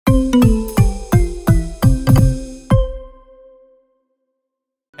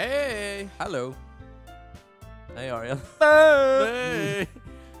Hello. Hey, Ariel. Hey.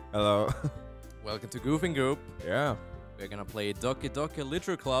 Hello. Welcome to Goofin Group. Yeah. We're gonna play Doki Doki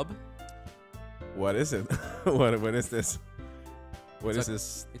Literature Club. What is it? what is this? What is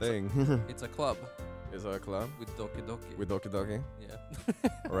this it's thing? It's a club Is it a club? with Doki Doki. With Doki Doki? Yeah.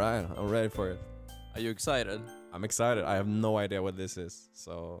 Alright, I'm ready for it. Are you excited? I'm excited. I have no idea what this is.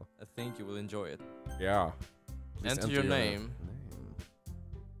 So, I think you will enjoy it. yeah. Please Enter your name.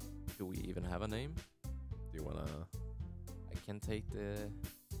 Do we even have a name? Do you wanna... I can take the...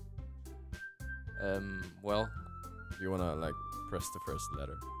 well... Do you wanna, like, press the first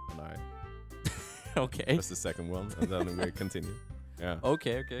letter? And I Okay. press the second one, and then we continue. Yeah.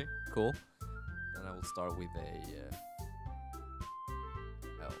 Okay, cool. Then I will start with a...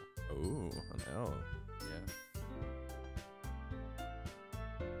 L. Ooh, an L. Yeah.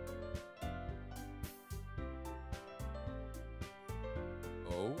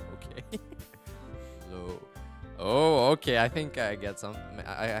 Oh, okay. Low. Oh, okay. I think I get some.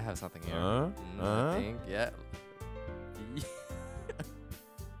 I have something here. I think, yeah.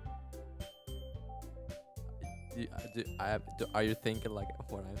 Are you thinking like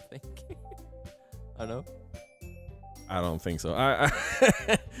what I'm thinking? I know. I don't think so.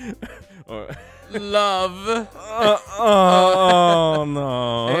 Or Love. oh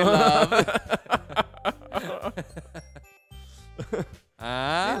no.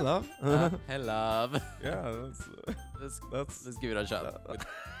 Hey, love. Hey, love. Hey, love. Yeah, Let's give it a shot.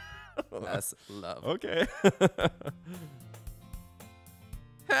 As love. Okay.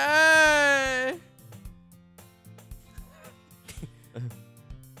 Hey!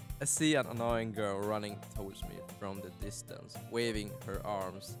 I see an annoying girl running towards me from the distance, waving her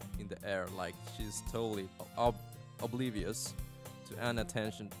arms in the air like she's totally oblivious to any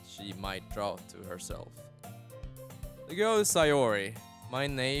attention she might draw to herself. The girl is Sayori, my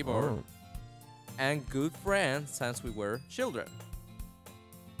neighbor and good friend since we were children.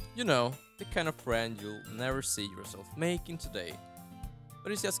 You know, the kind of friend you'll never see yourself making today,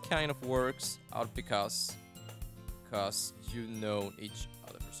 but it just kind of works out because you've known each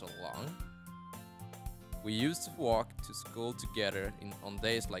other for so long. We used to walk to school together on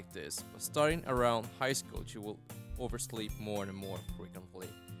days like this, but starting around high school she will oversleep more and more frequently,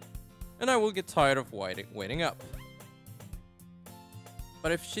 and I will get tired of waiting up.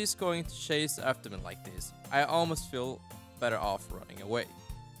 But if she's going to chase after me like this, I almost feel better off running away.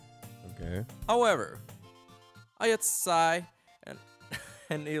 Okay. However, I just sigh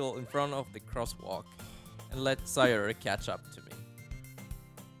and kneel in front of the crosswalk and let Sayori catch up to me.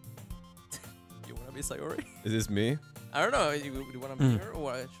 You wanna be Sayori? Is this me? I don't know. You wanna be her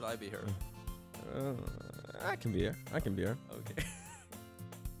or should I be her? I can be here. I can be here. Okay.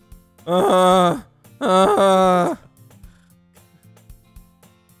 I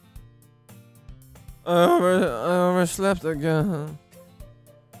overslept again.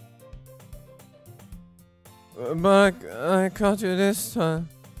 But I caught you this time.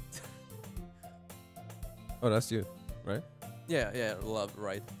 Oh, that's you, right? Yeah, love,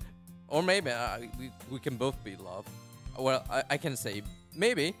 right? Or maybe we can both be love. Well, I can say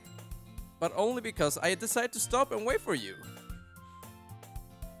maybe, but only because I decided to stop and wait for you.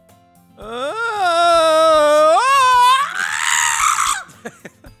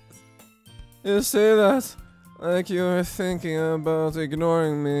 You say that like you were thinking about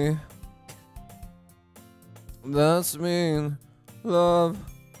ignoring me. That's mean, love.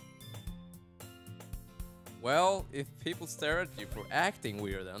 Well, if people stare at you for acting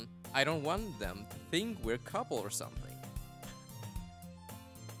weird, then I don't want them to think we're a couple or something.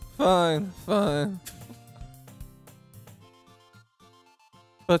 Fine.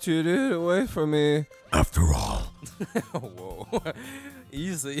 But you did wait for me. After all. Whoa.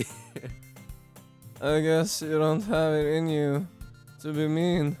 Easy. I guess you don't have it in you to be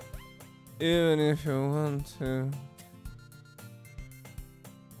mean, even if you want to.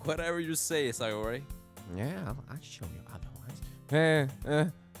 Whatever you say, Sayori. Yeah, I'll show you otherwise. Hey,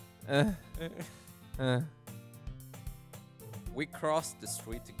 We cross the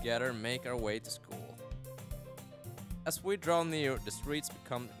street together and make our way to school. As we draw near, the streets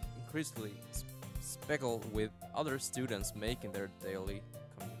become increasingly speckled with other students making their daily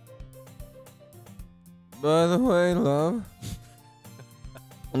commute. By the way, love,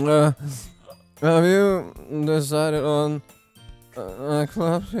 have you decided on a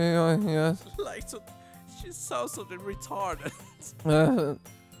club to join yet? Like, so, she sounds so retarded.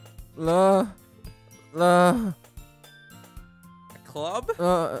 La. A club?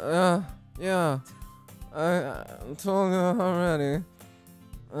 Yeah. I told you already.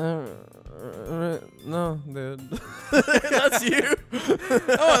 No, dude. That's you.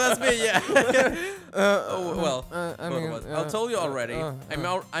 Oh, that's me. Yeah. Oh well. I both mean, of us. I told you already. uh.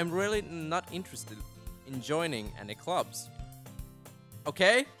 I'm really not interested in joining any clubs.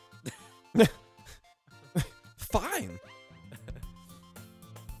 Okay. Fine.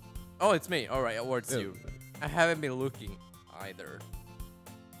 Oh, it's me. All right, or it's Yeah. you. I haven't been looking either.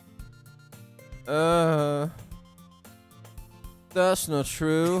 That's not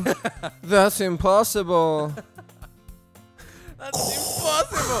true. That's impossible. That's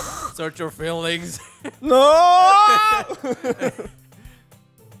impossible. Search your feelings. No!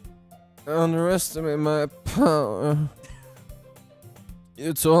 Underestimate my power.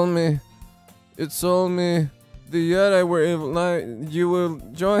 You told me the other you will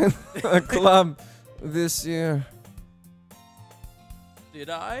join a club this year. Did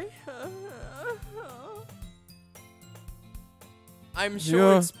I? I'm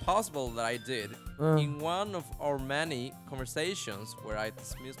sure Yeah. it's possible that I did. In one of our many conversations where I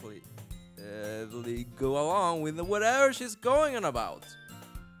dismissively go along with whatever she's going on about.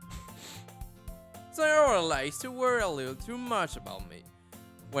 Sayora likes to worry a little too much about me,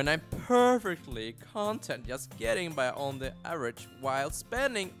 when I'm perfectly content just getting by on the average while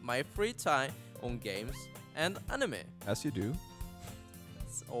spending my free time on games and anime. As you do.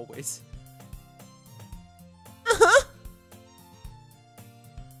 As always.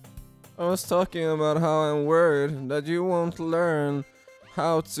 I was talking about how I'm worried that you won't learn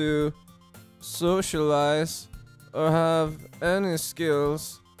how to socialize or have any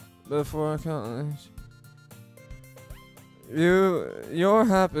skills before college. Your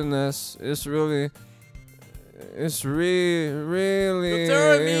happiness is really You're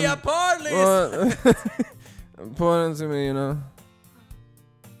tearing me apart, Liz! important to me, you know.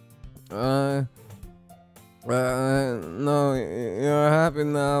 No, you're happy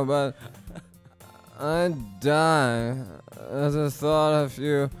now, but I die at the thought of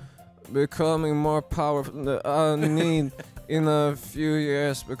you becoming more powerful than I need in a few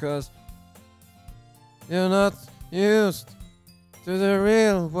years, because you're not used to the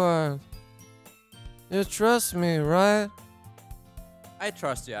real world. You trust me, right? I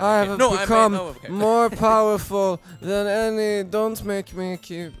trust you. I have become okay. more powerful than any. Don't make me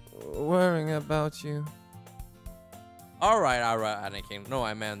keep worrying about you. Alright, Anakin. No,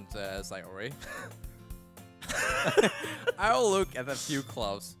 I meant Sayori. I'll look at a few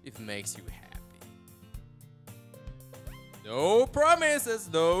clubs if it makes you happy. No promises,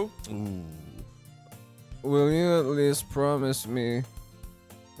 though. Ooh. Will you at least promise me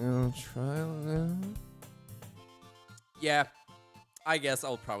you'll try now? Yeah, I guess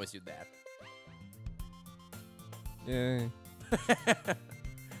I'll promise you that. Yay.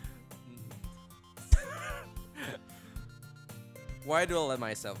 Why do I let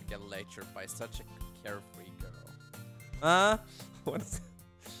myself get lectured by such a carefree girl? What?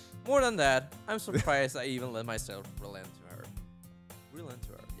 More than that, I'm surprised I even let myself relent to her.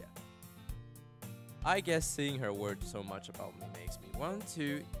 Yeah. I guess seeing her worry so much about me makes me want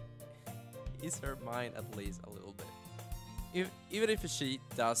to ease her mind at least a little bit. Even if she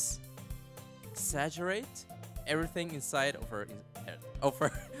does exaggerate everything inside of her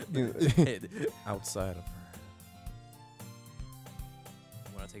head. Outside of her.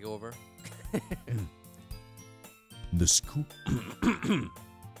 Wanna take over? The school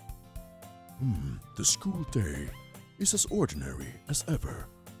the school day is as ordinary as ever,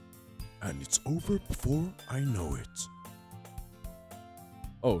 and it's over before I know it.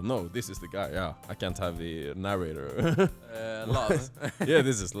 Oh no, this is the guy. Yeah, I can't have the narrator. Love. Yeah,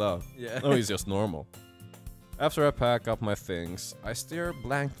 this is love. Yeah. No, he's just normal. After I pack up my things, I stare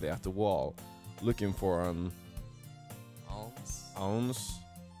blankly at the wall, looking for an ounce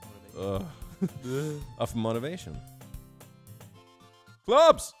of motivation.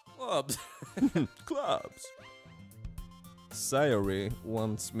 Clubs! Clubs. Clubs! Sayori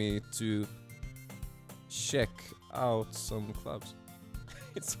wants me to check out some clubs.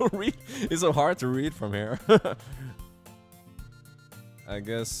 It's so hard to read from here. I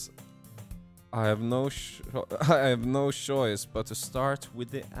guess I have no choice but to start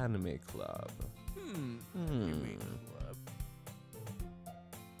with the anime club. Anime club.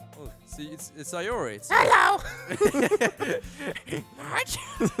 Oh, see, it's Sayori. Hello. What?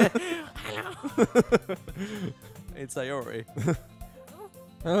 Hello. It's Sayori.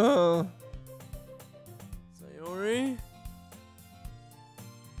 Oh. Sayori.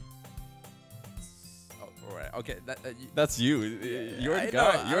 Oh, alright. Okay, That's you. You're the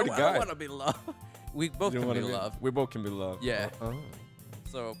guy. You're the I guy. wanna be loved. We both You can wanna be loved. We both can be loved. Yeah. Oh.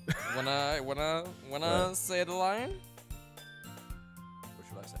 So, wanna Right. say the line? Or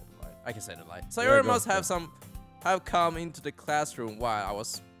should I say the line? I I can say the lie. Sayori go, must go. have come into the classroom while I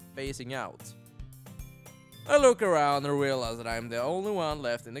was spacing out. I look around and realize that I'm the only one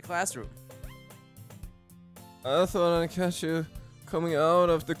left in the classroom. I thought I'd catch you coming out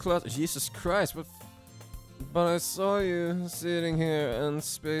of the class. Jesus Christ, but I saw you sitting here and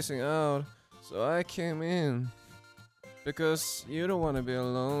spacing out, so I came in. Because you don't want to be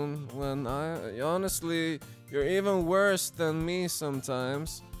alone when honestly, you're even worse than me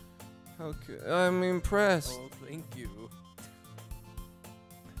sometimes. I'm impressed. Oh, thank you.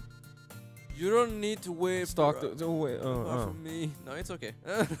 You don't need to wait Stop for, the wait. for me. No, it's okay.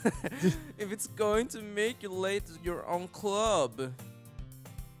 If it's going to make you late to your own club.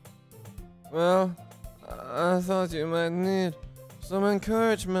 Well, I thought you might need some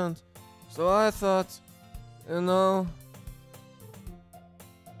encouragement. So I thought, you know.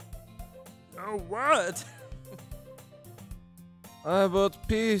 Oh, what? I brought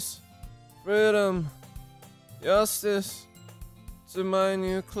peace, freedom, justice to my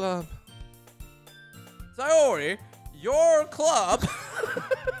new club. Sayori, your club?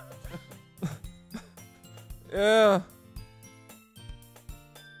 Yeah.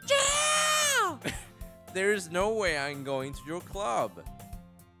 There's no way I'm going to your club.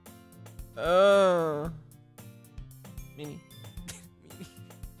 Mini.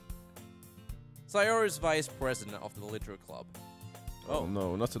 Sayori is vice president of the literature club. Oh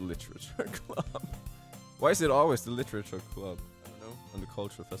no, not the literature club. Why is it always the literature club I don't know. and the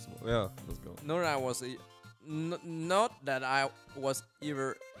culture festival? Yeah, let's go. Not that I was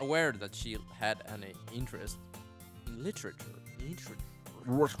ever aware that she had any interest in literature. Literature.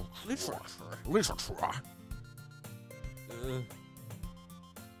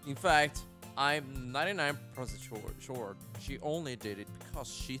 In fact, I'm 99% sure she only did it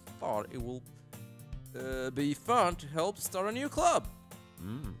because she thought it will be fun to help start a new club.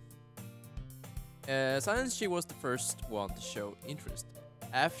 Since she was the first one to show interest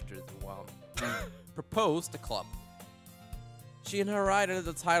after the one who proposed the club, she inherited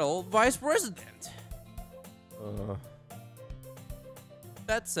the title Vice President.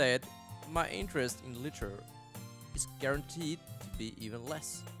 That said, my interest in literature is guaranteed to be even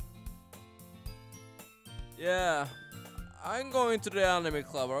less. Yeah, I'm going to the anime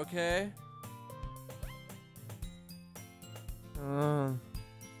club, okay?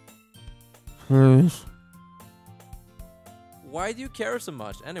 Please. Why do you care so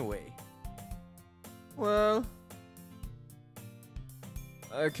much anyway? Well,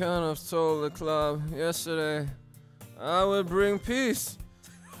 I kind of told the club yesterday I would bring peace,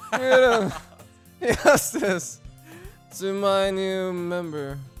 freedom, justice to my new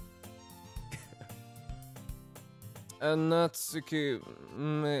member. And Natsuki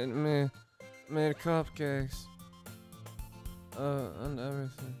made cupcakes. And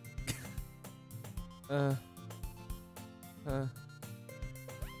everything.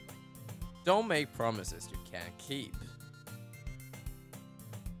 Don't make promises you can't keep.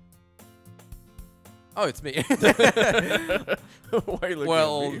 Oh, it's me. Why you looking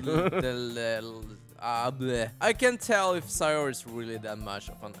Well, at me? bleh. I can't tell if Sayori is really that much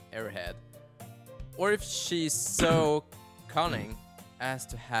of an airhead, or if she's so cunning as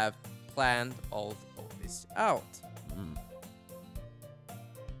to have planned all of this out.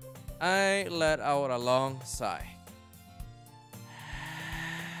 I let out a long sigh.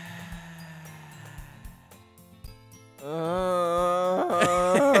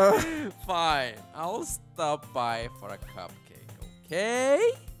 Fine, I'll stop by for a cupcake, okay?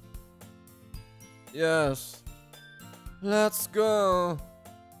 Yes. Let's go.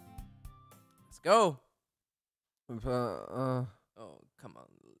 Let's go. But, Oh, come on,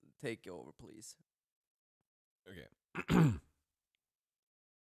 take over, please. Okay.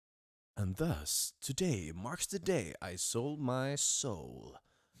 And thus, today marks the day I sold my soul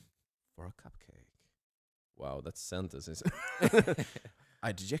for a cupcake. Wow, that sentence is.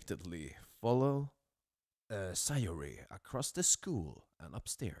 I dejectedly follow Sayori across the school and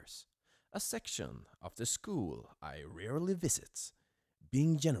upstairs, a section of the school I rarely visit,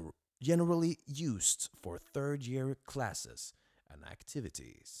 being generally used for third-year classes and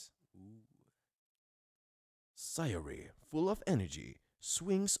activities. Sayori, full of energy,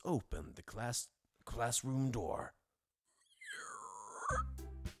 swings open the classroom door.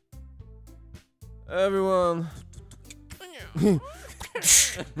 everyone.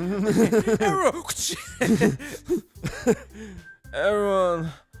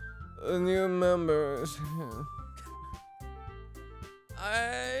 Everyone, a new member is here.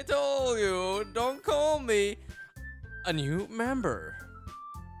 I told you, don't call me a new member.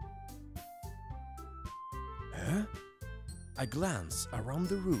 Huh? I glance around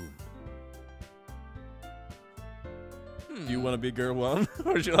the room. Do you want to be girl 1?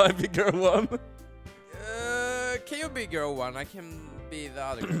 Or should I be girl 1? Can you be girl 1? I can be the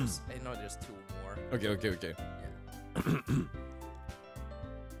other girls. I know there's 2 more. Okay.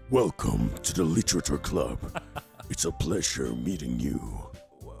 Welcome to the Literature Club. It's a pleasure meeting you.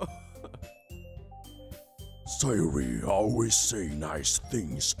 Whoa. Sayuri always say nice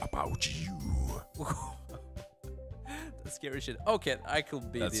things about you. That's scary shit. Okay, I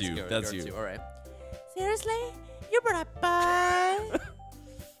could be That's this you, girl. that's girl you. Too. All right. Seriously? You brought a boy?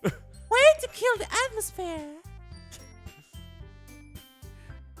 Way to kill the atmosphere.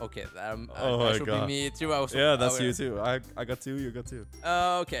 Okay, Oh I my should God. be me too. Yeah, that's you too. I got 2, you got 2.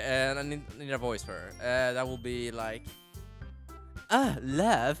 Okay, and I need a voice for her. That will be like,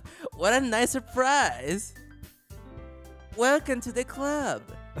 love, what a nice surprise. Welcome to the club.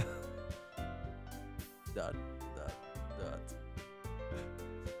 dot.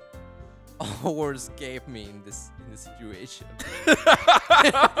 All words escape me in this situation.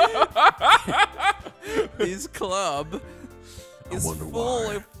 This club is wonder full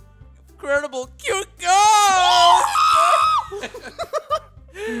why. of incredible cute girls.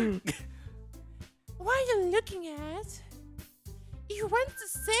 What are you looking at? You want to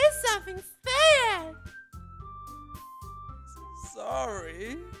say something, say it.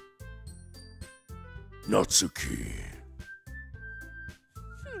 Sorry. Natsuki.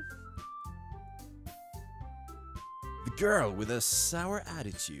 The girl with a sour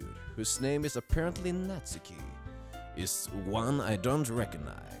attitude, whose name is apparently Natsuki, is one I don't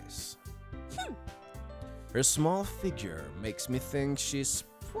recognize. Her small figure makes me think she's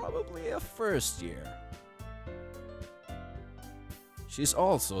probably a first year. She's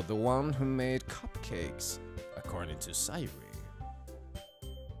also the one who made cupcakes, according to Sayuri.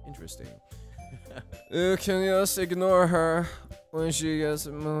 Interesting. You can just ignore her when she gets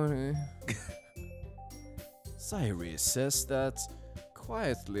moody. Sayuri says that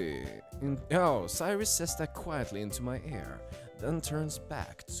quietly into my ear, then turns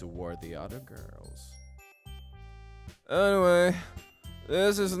back toward the other girls. Anyway,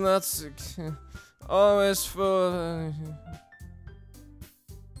 this is not always full of energy.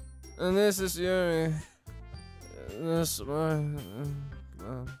 And this is Yuri. This one.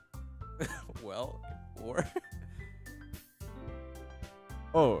 Well, or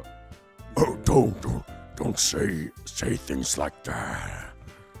Oh, Oh, don't say things like that.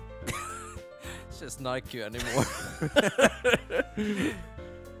 it's just not cute anymore.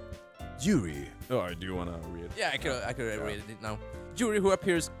 Yuri. Oh, do you wanna read? Yeah, I could read it now. Yuri, who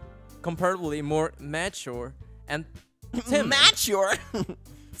appears comparatively more mature and timid, Mature.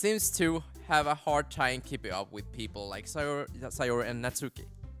 seems to have a hard time keeping up with people like Sayori and Natsuki.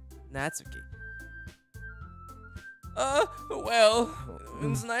 Well,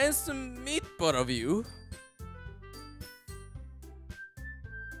 it's nice to meet both of you.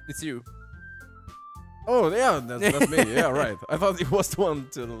 It's you. Oh yeah, that's me. Yeah, right. I thought it was the one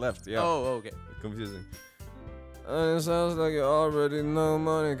to the left. Yeah. Oh, okay. Confusing. And it sounds like you already know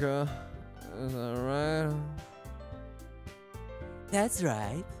Monica. Is that right? That's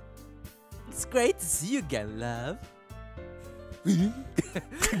right. It's great to see you again, love.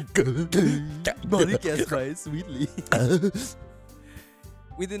 Monica cries sweetly.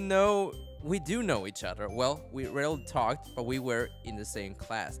 We do know each other. Well, we rarely talked, but we were in the same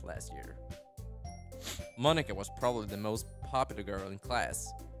class last year. Monica was probably the most popular girl in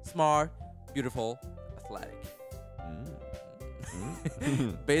class. Smart, beautiful, athletic.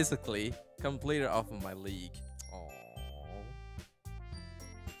 Basically, completed off of my league. Aww.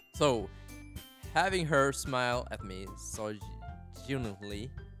 So, having her smile at me so genuinely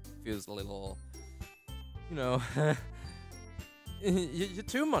feels a little, you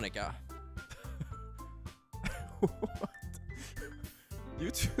too, Monica. What? You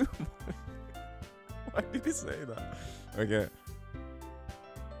too? Why did he say that? Okay.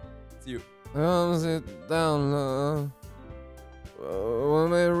 It's you. Come sit down, love. We'll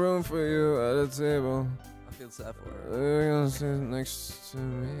make room for you at the table. I feel sad for her. You're gonna sit next to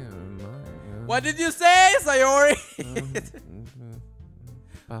me or mine. What did you say, Sayori?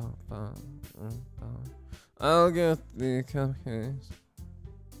 I'll get the cupcakes.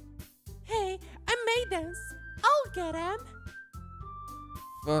 Hey, I made this. I'll get him.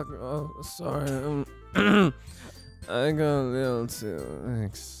 Fuck off, sorry. I got a little too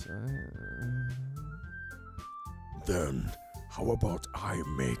excited. Then, how about I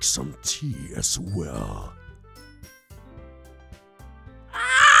make some tea as well?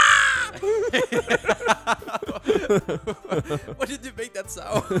 What did you make that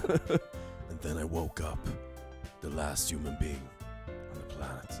sound? And then I woke up, the last human being on the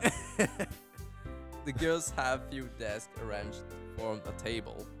planet. The girls have few desks arranged to form a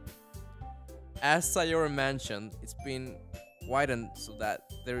table. As Sayori mentioned, it's been widened so that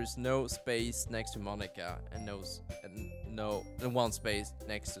there is no space next to Monica and one space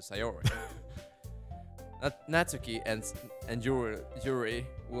next to Sayori. Natsuki and Yuri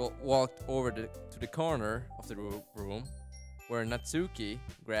will walk over to the corner of the room, where Natsuki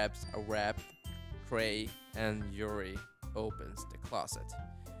grabs a wrapped tray and Yuri opens the closet.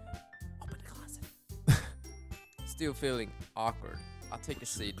 Open the closet. Still feeling awkward, I'll take a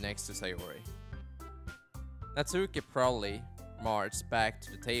seat next to Sayori. Natsuki proudly marches back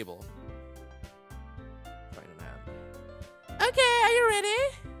to the table. Okay, are you ready?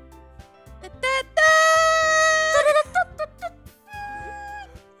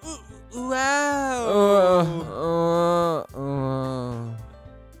 Wow!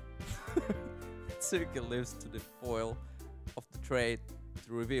 Natsuki lifts to the foil of the tray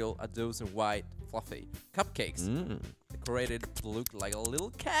to reveal a dozen white, fluffy cupcakes decorated to look like a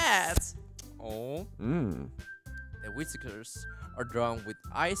little cat. Oh. The whiskers are drawn with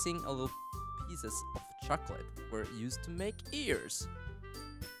icing. A little pieces of chocolate were used to make ears.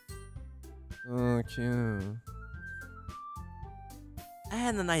 Oh, cute. I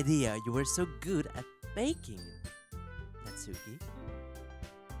had an idea. You were so good at baking, Natsuki.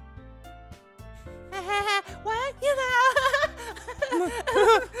 What? You know?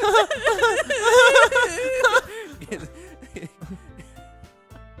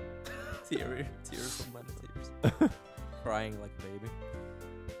 Tears of many tears. Crying like a baby.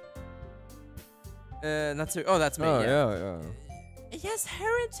 Natsuki. Oh, that's me. Oh, yeah. yeah. Yes,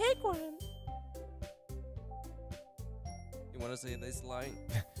 Harry, take one. You wanna say this line?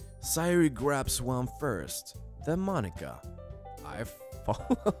 Sayori grabs one first, then Monica. I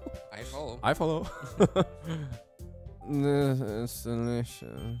follow. I follow. I follow. This is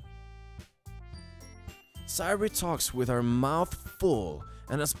delicious. Sayori talks with her mouth full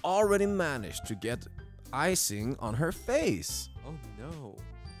and has already managed to get icing on her face. Oh no.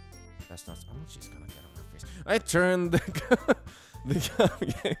 That's not how much she's gonna get on her face. I turned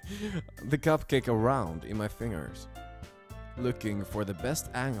the cupcake around in my fingers, looking for the best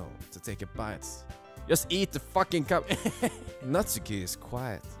angle to take a bite. Just eat the fucking cup. Natsuki is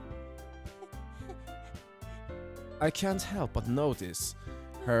quiet. I can't help but notice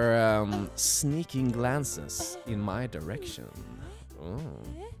her sneaking glances in my direction. Oh.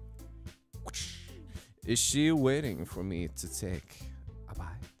 Is she waiting for me to take a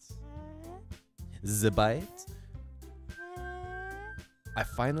bite? The bite? I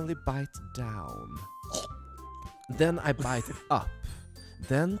finally bite down. Then I bite up.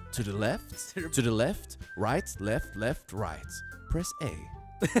 Then to the left, right, left, right. Press A.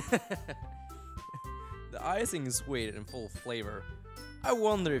 The icing is sweet and full of flavor. I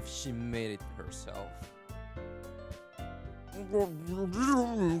wonder if she made it herself.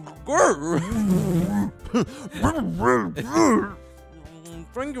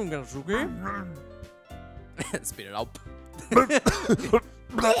 Thank you, Natsuki. Spit it up.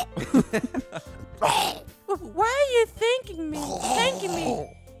 Why are you thanking me?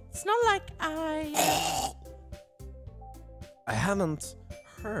 It's not like I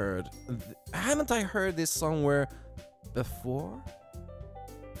Haven't I heard this somewhere before?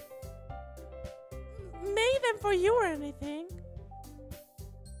 made them for you or anything.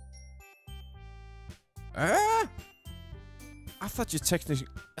 I thought you technically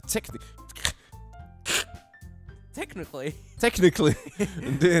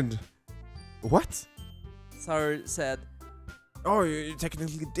did. What? Sayori said, Oh, you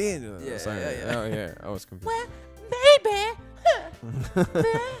technically did. Yeah, Sorry. yeah. Oh, yeah. I was confused. Well, maybe.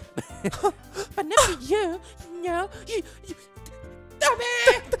 But not for you. No. You stop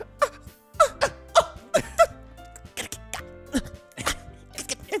it!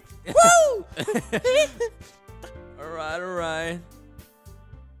 Woo! Alright.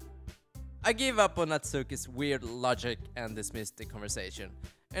 I gave up on Natsuki's weird logic and dismissed the conversation.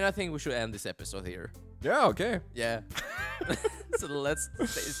 And I think we should end this episode here. Yeah, okay. Yeah. So let's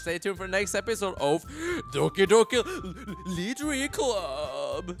stay tuned for the next episode of Doki Doki Literary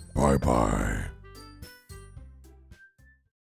Club. Bye bye.